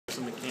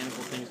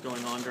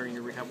on during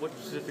your rehab? What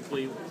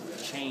specifically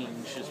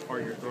changed as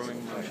part of your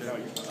throwing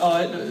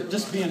motion?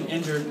 Just being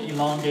injured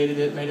elongated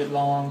it, made it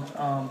long.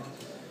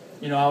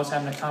 I was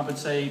having to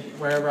compensate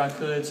wherever I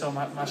could, so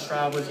my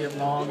stride was getting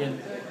long,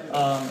 and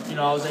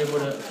I was able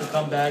to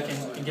come back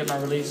and get my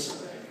release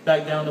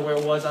back down to where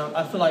it was.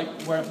 I feel like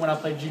when I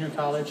played junior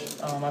college,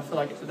 I feel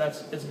like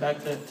it's back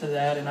to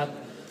that, and I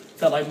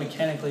felt like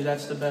mechanically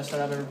that's the best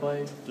that I've ever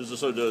played.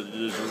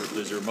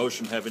 Does your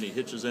motion have any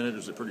hitches in it?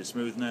 Is it pretty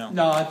smooth now?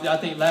 No, I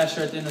think last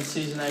year at the end of the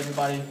season,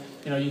 everybody,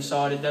 you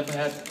saw it. It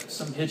definitely had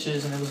some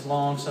hitches and it was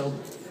long. So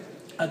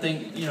I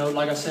think,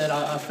 like I said,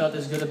 I felt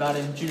as good about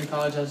it in junior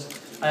college as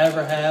I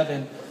ever have,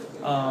 and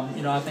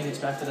I think it's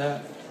back to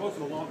that. Both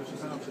for the longest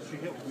time since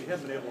we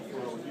haven't been able to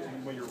throw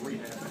when you're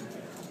rehabbing.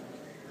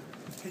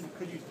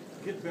 Could you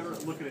get better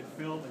at looking at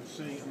film and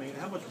seeing? I mean,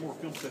 how much more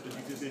film set did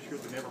you do this year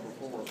than ever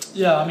before?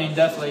 Yeah, I mean,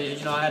 definitely.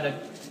 I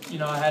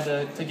had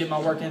to get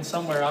my work in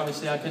somewhere.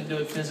 Obviously, I couldn't do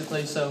it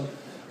physically, so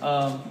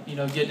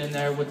getting in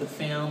there with the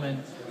film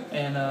and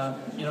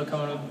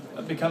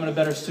becoming a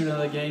better student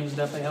of the game has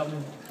definitely helped me.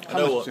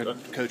 How much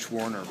did Coach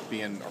Warner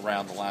being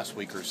around the last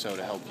week or so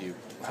to help you?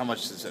 How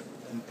much does it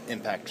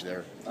impact you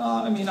there?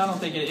 I don't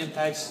think it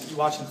impacts you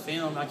watching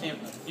film. I can't,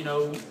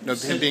 No,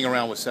 him being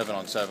around with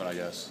 7-on-7, I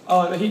guess.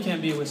 Oh, he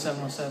can't be with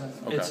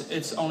 7-on-7. Okay.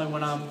 It's only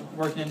when I'm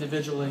working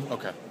individually.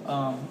 Okay.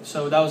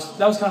 So that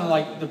was kind of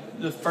like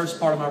the first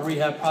part of my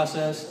rehab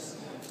process.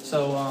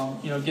 So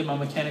get my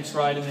mechanics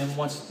right, and then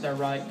once they're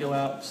right, go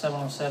out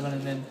 7-on-7,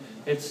 and then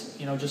it's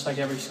just like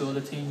every school,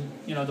 the team,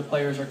 the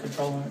players are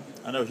controlling it.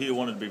 I know he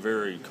wanted to be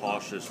very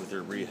cautious with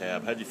your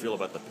rehab. How do you feel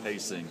about the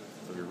pacing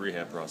of your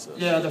rehab process?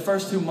 Yeah, the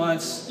first 2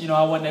 months,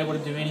 I wasn't able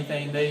to do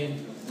anything. They,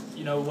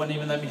 wouldn't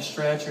even let me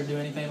stretch or do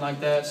anything like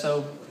that.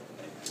 So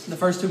the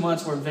first 2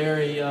 months were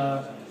very,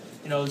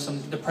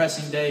 some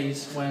depressing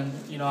days when,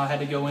 I had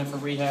to go in for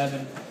rehab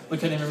and we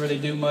couldn't even really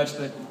do much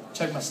but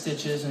check my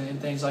stitches and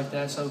things like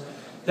that. So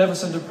definitely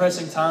some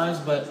depressing times,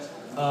 but,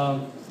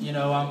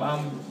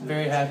 I'm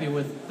very happy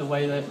with the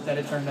way that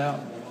it turned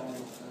out.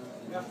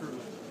 After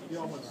you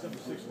all went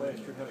 7-6 last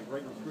year, had a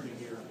great recruiting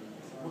year,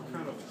 what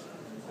kind of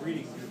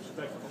reading do you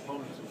expect from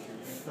opponents this year?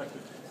 Do you expect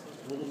it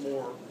a little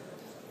more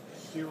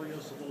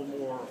serious, a little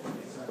more,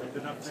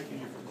 they're not taking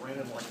you for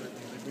granted like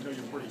we know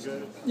you're pretty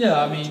good?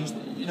 Yeah, I mean,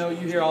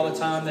 you hear all the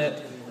time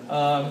that,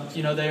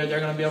 they're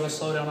going to be able to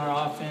slow down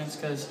our offense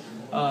because,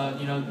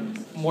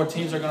 more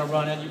teams are going to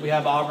run it. We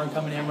have Auburn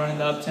coming in running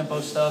the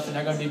up-tempo stuff, and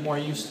they're going to be more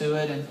used to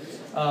it. And,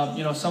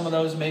 some of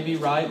those may be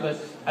right, but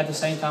at the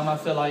same time, I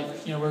feel like,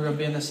 we're going to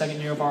be in the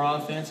second year of our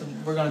offense,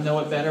 and we're going to know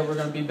it better. We're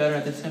going to be better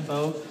at the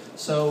tempo.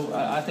 So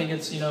I think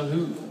it's,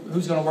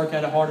 who's going to work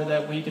at it harder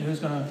that week and who's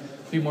going to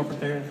be more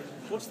prepared.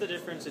 What's the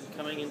difference in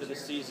coming into the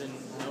season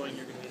knowing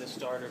you're going to be the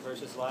starter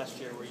versus last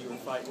year where you were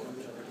fighting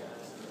with other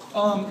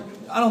guys?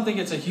 I don't think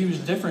it's a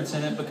huge difference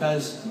in it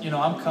because,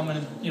 I'm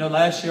coming,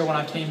 last year when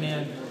I came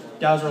in,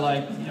 guys were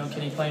like,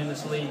 can he play in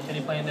this league? Can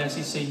he play in the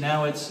SEC?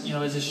 Now it's,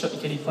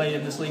 can he play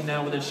in this league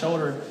now with his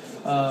shoulder,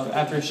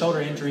 after his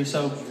shoulder injury?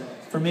 So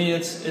for me,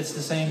 it's the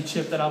same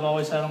chip that I've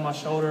always had on my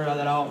shoulder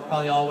that I'll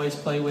probably always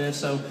play with.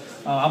 So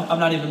I'm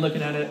not even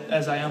looking at it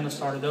as I am the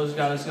starter. Those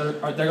guys, they're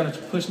going to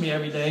push me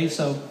every day.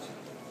 So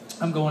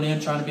I'm going in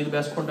trying to be the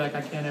best quarterback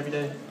I can every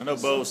day. I know,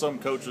 Bo, some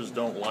coaches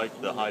don't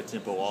like the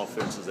high-tempo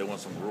offenses. They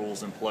want some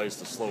rules in place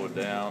to slow it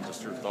down.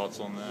 Just your thoughts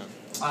on that?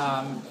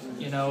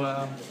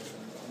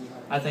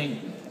 I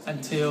think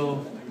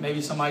until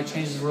maybe somebody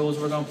changes the rules,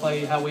 we're going to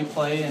play how we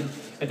play. And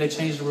if they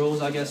change the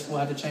rules, I guess we'll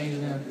have to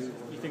change them.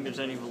 You think there's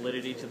any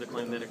validity to the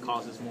claim that it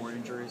causes more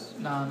injuries?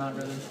 No, not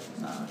really.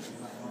 No.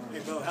 Hey,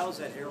 Bo, how's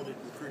that heralded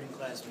recruiting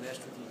class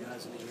meshed with you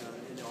guys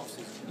in the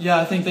offseason? Yeah,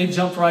 I think they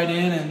jumped right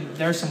in, and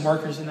there's some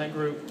workers in that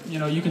group.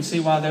 You can see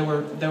why they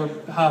were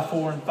high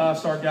 4- and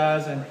 5-star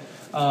guys, and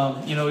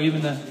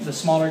even the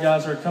smaller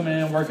guys are coming in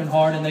and working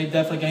hard, and they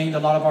definitely gained a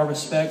lot of our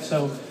respect.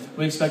 So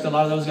we expect a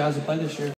lot of those guys to play this year.